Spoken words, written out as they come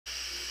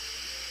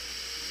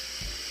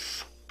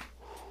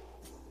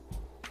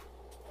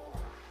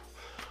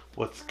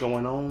What's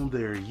going on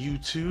there,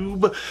 YouTube?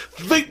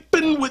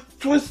 Vaping with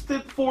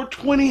Twisted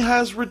 420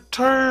 has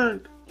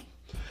returned.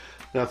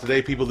 Now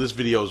today, people, this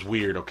video is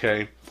weird,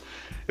 okay?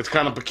 It's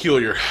kind of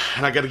peculiar,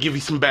 and I gotta give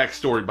you some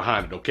backstory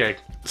behind it, okay?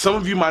 Some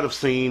of you might have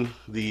seen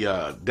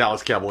the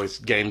Dallas Cowboys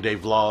game day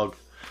vlog,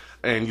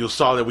 and you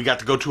saw that we got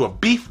to go to a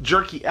beef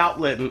jerky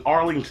outlet in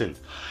Arlington.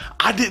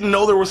 I didn't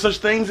know there were such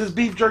things as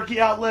beef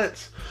jerky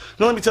outlets.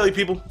 Now let me tell you,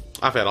 people,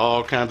 I've had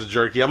all kinds of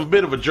jerky. I'm a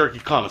bit of a jerky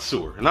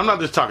connoisseur, and I'm not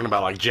just talking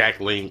about like Jack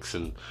Links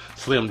and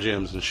Slim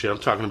Jims and shit. I'm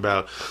talking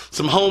about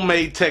some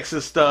homemade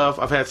Texas stuff.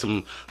 I've had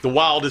the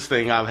wildest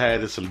thing I've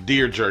had is some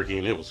deer jerky,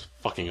 and it was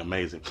fucking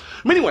amazing.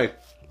 But anyway,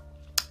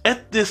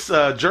 at this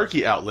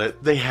jerky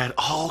outlet, they had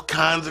all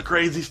kinds of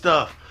crazy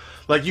stuff.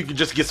 Like, you could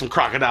just get some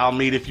crocodile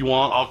meat if you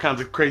want, all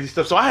kinds of crazy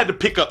stuff. So I had to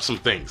pick up some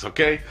things,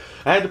 okay?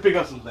 I had to pick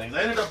up some things.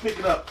 I ended up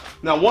picking up.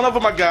 Now, one of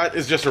them I got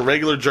is just a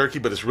regular jerky,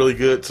 but it's really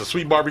good. It's a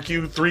sweet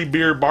barbecue,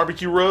 3-beer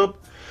barbecue rub.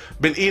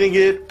 Been eating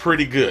it,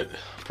 pretty good.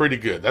 Pretty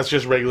good. That's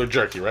just regular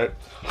jerky, right?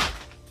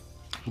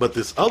 But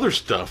this other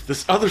stuff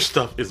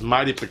is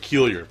mighty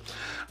peculiar.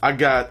 I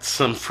got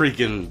some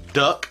freaking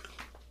duck.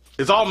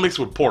 It's all mixed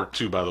with pork,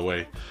 too, by the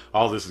way.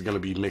 All this is going to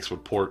be mixed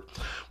with pork.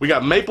 We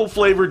got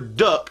maple-flavored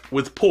duck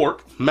with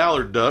pork,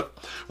 mallard duck,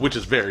 which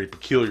is very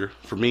peculiar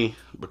for me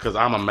because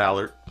I'm a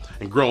mallard.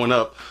 And growing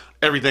up,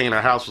 everything in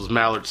our house was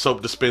mallard.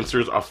 Soap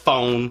dispensers, a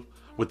phone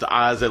with the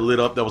eyes that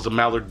lit up, that was a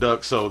mallard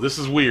duck. So this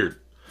is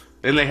weird.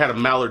 And they had a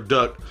mallard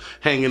duck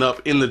hanging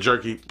up in the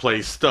jerky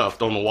place,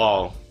 stuffed on the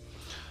wall.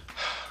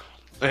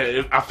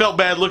 I felt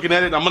bad looking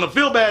at it. I'm going to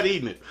feel bad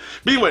eating it.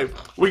 But anyway,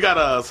 we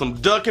got some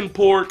duck and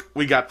pork.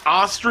 We got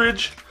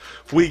ostrich.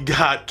 We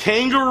got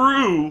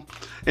kangaroo.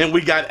 And we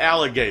got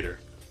alligator.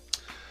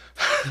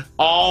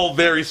 All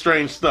very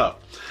strange stuff.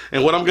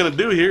 And what I'm going to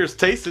do here is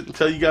taste it and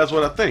tell you guys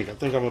what I think. I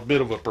think I'm a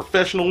bit of a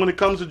professional when it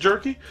comes to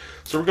jerky.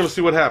 So we're going to see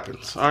what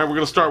happens. All right, we're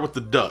going to start with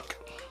the duck.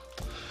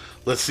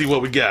 Let's see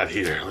what we got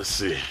here. Let's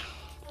see.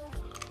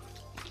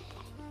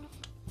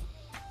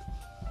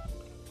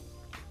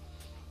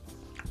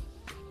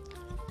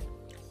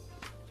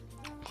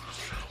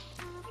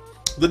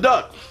 The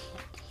duck,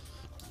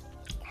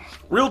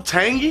 real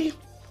tangy.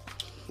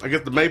 I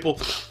get the maple.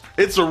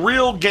 It's a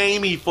real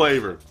gamey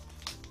flavor.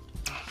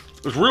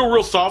 It's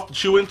real soft to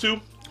chew into.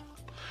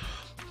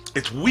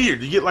 It's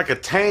weird. You get like a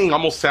tang,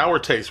 almost sour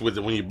taste with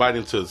it when you bite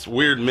into it. It's a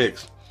weird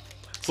mix.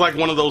 It's like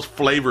one of those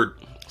flavored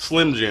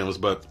Slim Jims,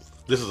 but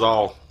this is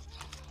all.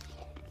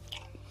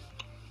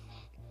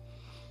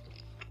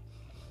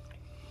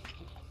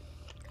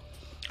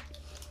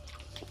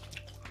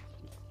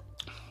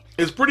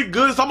 It's pretty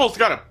good. It's almost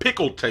got a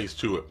pickle taste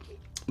to it.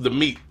 The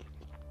meat.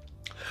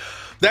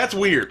 That's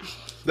weird.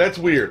 That's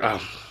weird.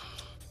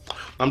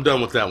 I'm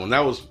done with that one. That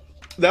was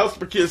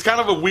it's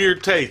kind of a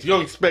weird taste. You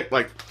don't expect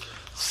like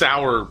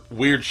sour,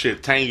 weird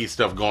shit, tangy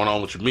stuff going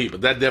on with your meat,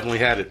 but that definitely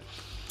had it.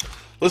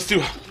 Let's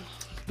do.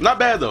 Not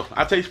bad though.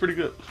 I taste pretty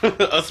good.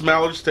 Us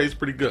mallards taste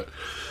pretty good.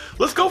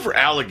 Let's go for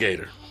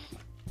alligator.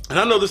 And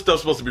I know this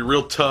stuff's supposed to be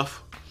real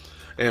tough,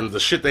 and the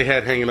shit they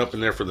had hanging up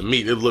in there for the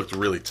meat, it looked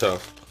really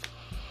tough.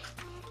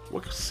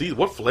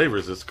 What flavor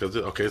is this? Because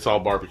okay, it's all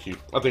barbecue.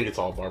 I think it's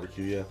all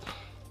barbecue,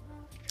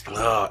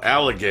 yeah.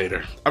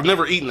 Alligator. I've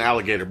never eaten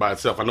alligator by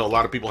itself. I know a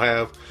lot of people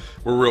have.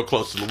 We're real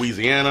close to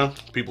Louisiana.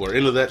 People are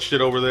into that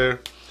shit over there.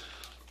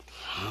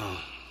 I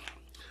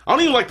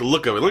don't even like the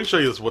look of it. Let me show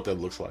you what that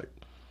looks like.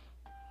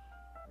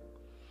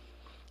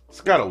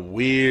 It's got a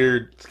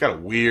weird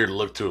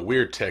look to it,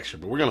 weird texture,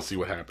 but we're gonna see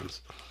what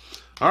happens.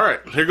 All right,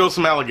 here goes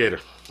some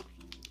alligator.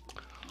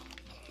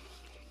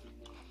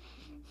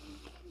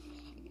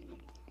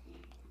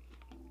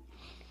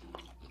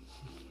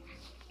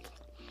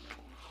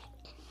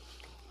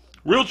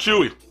 Real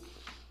chewy.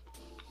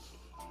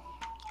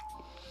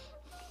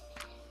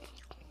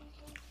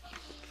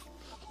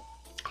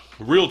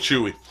 Real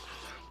chewy.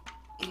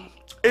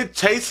 It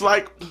tastes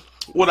like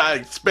what I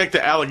expect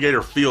an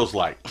alligator feels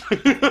like.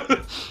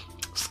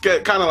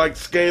 Kind of like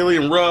scaly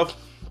and rough.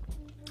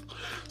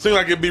 Seems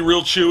like it'd be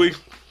real chewy.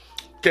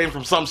 Came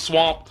from some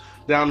swamp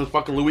down in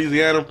fucking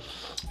Louisiana.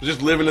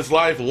 Just living its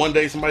life, and one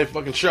day somebody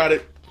fucking shot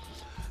it,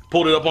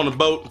 pulled it up on the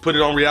boat, and put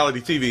it on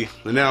reality TV,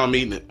 and now I'm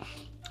eating it.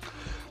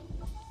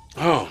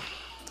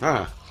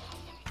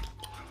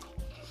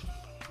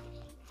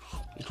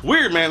 It's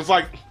weird, man. It's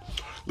like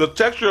the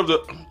texture of the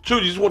chew.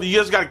 You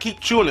just gotta keep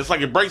chewing. It's like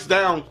it breaks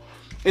down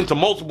into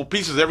multiple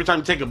pieces every time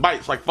you take a bite.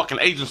 It's like fucking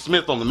Agent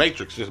Smith on the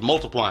Matrix, just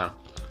multiplying.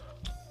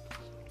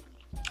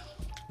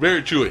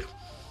 Very chewy.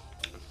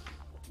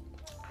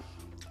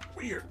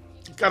 Weird.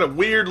 It's got a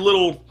weird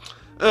little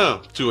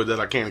to it that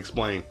I can't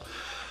explain.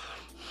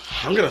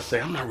 I'm gonna say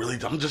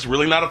I'm just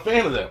really not a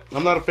fan of that.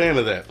 I'm not a fan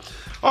of that.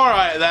 All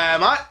right, there,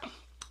 mate.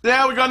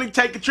 Now we're gonna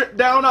take a trip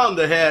down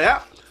under here,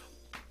 yeah?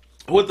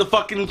 With the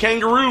fucking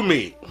kangaroo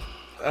meat.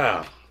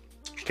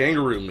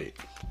 Kangaroo meat.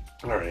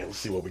 Alright, let's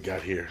see what we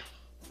got here.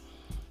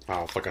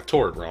 Oh, fuck, I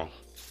tore it wrong.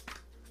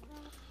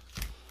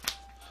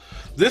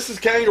 This is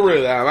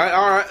kangaroo, alright?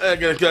 Alright,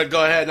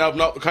 go ahead and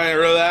open up the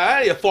kangaroo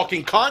there, you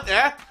fucking cunt,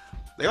 eh?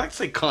 They like to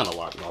say cunt a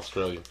lot in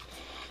Australia.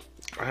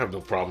 I have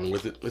no problem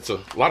with it.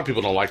 A lot of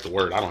people don't like the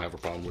word. I don't have a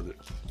problem with it.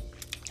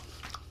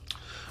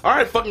 All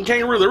right, fucking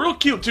kangaroo. They're real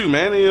cute too,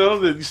 man. You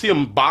know, you see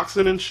them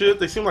boxing and shit.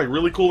 They seem like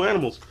really cool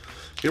animals.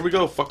 Here we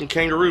go, fucking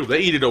kangaroo. They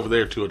eat it over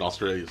there too in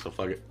Australia, so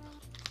fuck it.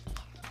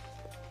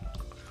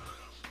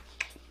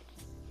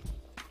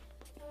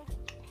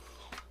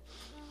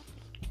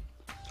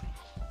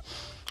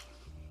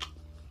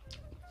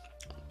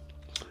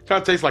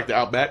 Kind of tastes like the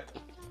outback.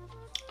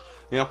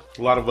 Yeah,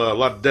 a lot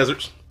of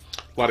deserts,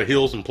 a lot of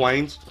hills and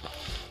plains,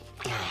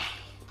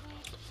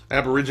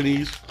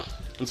 aborigines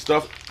and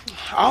stuff.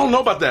 I don't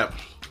know about that.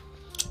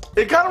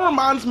 It kind of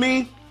reminds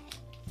me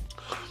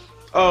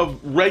of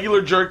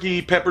regular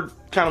jerky, peppered,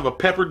 kind of a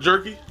peppered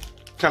jerky,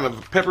 kind of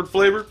a peppered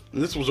flavor.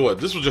 And this was what?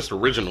 This was just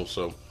original,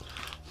 so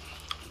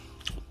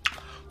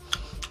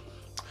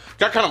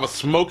got kind of a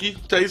smoky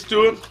taste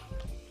to it.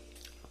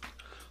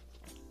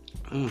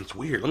 It's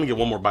weird. Let me get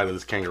one more bite of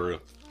this kangaroo.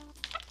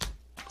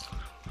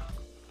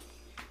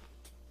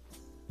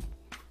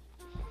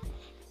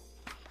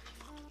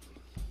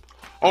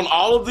 On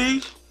all of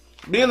these,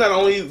 being that I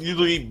only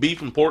usually eat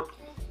beef and pork,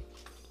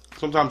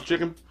 sometimes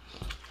chicken,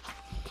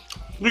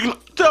 you can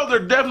tell they're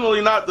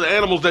definitely not the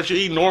animals that you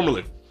eat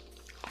normally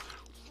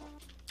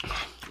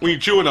when you're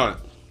chewing on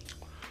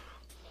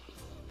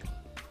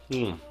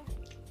it.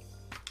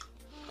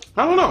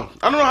 I don't know.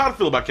 I don't know how to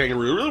feel about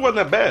kangaroo. It really wasn't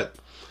that bad.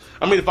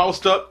 I mean, if I was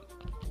stuck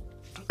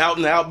out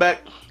in the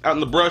outback, out in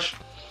the brush,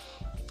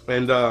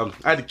 and I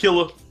had to kill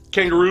a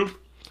kangaroo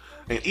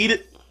and eat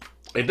it,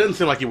 it doesn't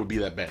seem like it would be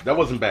that bad. That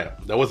wasn't bad.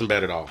 That wasn't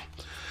bad at all.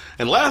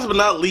 And last but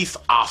not least,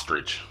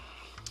 ostrich.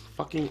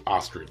 Fucking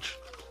ostrich.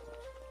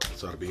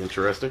 This ought to be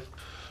interesting.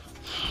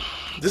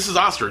 This is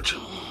ostrich.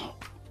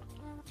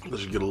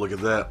 Let's get a look at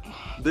that.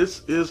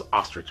 This is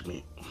ostrich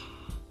meat.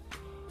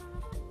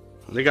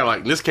 They got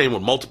like, this came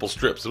with multiple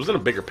strips. It was in a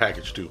bigger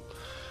package too.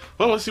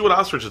 Well, let's see what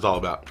ostrich is all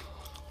about.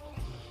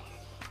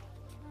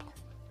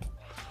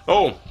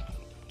 Oh,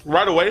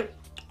 right away.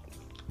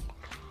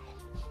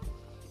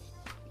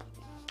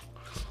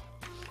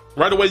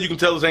 Right away you can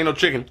tell this ain't no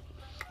chicken.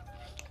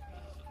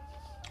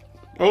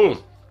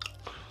 Oh,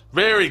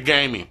 very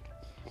gamey.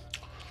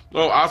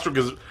 Oh, ostrich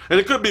is, and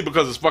it could be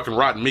because it's fucking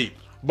rotten meat,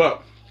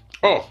 but,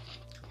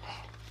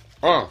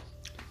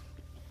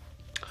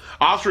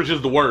 ostrich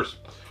is the worst.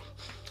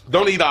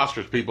 Don't eat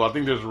ostrich, people. I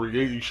think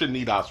you shouldn't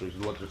eat ostrich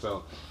is what they're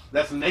saying.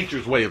 That's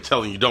nature's way of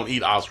telling you don't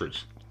eat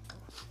ostrich.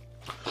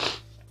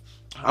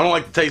 I don't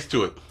like the taste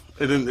to it.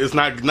 It's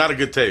not a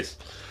good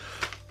taste.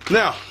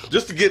 Now,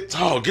 just to get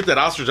that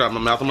ostrich out of my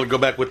mouth, I'm gonna go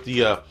back with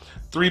the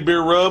 3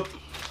 beer rub,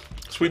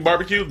 sweet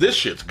barbecue. This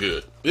shit's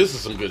good. This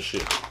is some good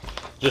shit.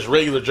 Just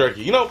regular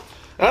jerky. You know,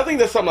 and I think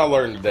that's something I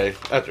learned today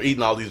after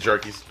eating all these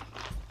jerkies.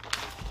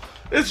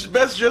 It's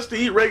best just to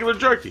eat regular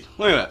jerky.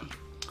 Look at that.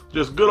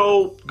 Just good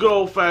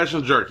old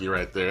fashioned jerky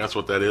right there. That's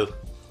what that is.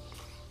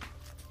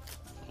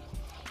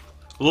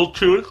 A little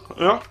chewy,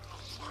 yeah.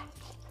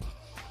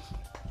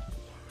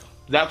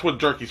 That's what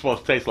jerky's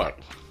supposed to taste like.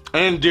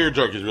 And deer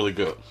jerky is really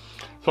good.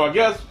 So I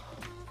guess,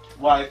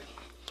 like,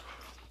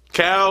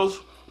 cows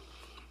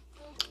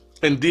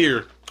and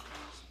deer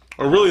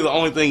are really the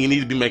only thing you need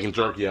to be making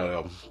jerky out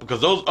of.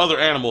 Because those other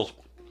animals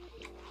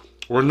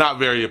were not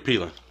very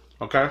appealing.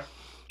 Okay?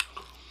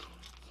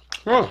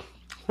 Oh,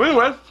 well,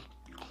 anyway.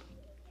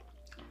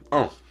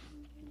 Oh,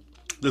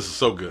 this is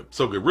so good.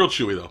 So good. Real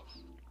chewy, though.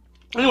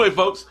 Anyway,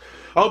 folks,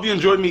 I hope you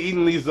enjoyed me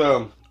eating these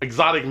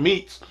exotic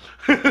meats.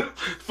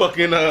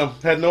 Fucking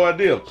had no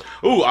idea.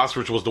 Ooh,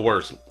 ostrich was the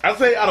worst. I'd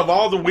say out of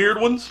all the weird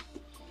ones,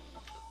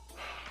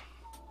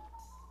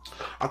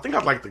 I think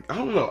I like the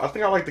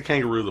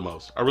kangaroo the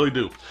most. I really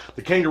do.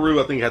 The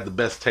kangaroo, I think, had the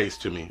best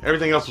taste to me.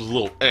 Everything else was a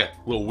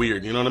little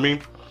weird, you know what I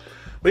mean?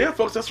 But yeah,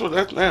 folks, that's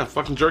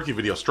fucking jerky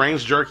video.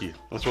 Strange jerky.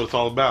 That's what it's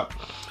all about.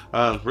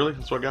 Really,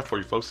 that's what I got for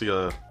you, folks.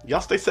 Y'all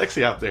stay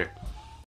sexy out there.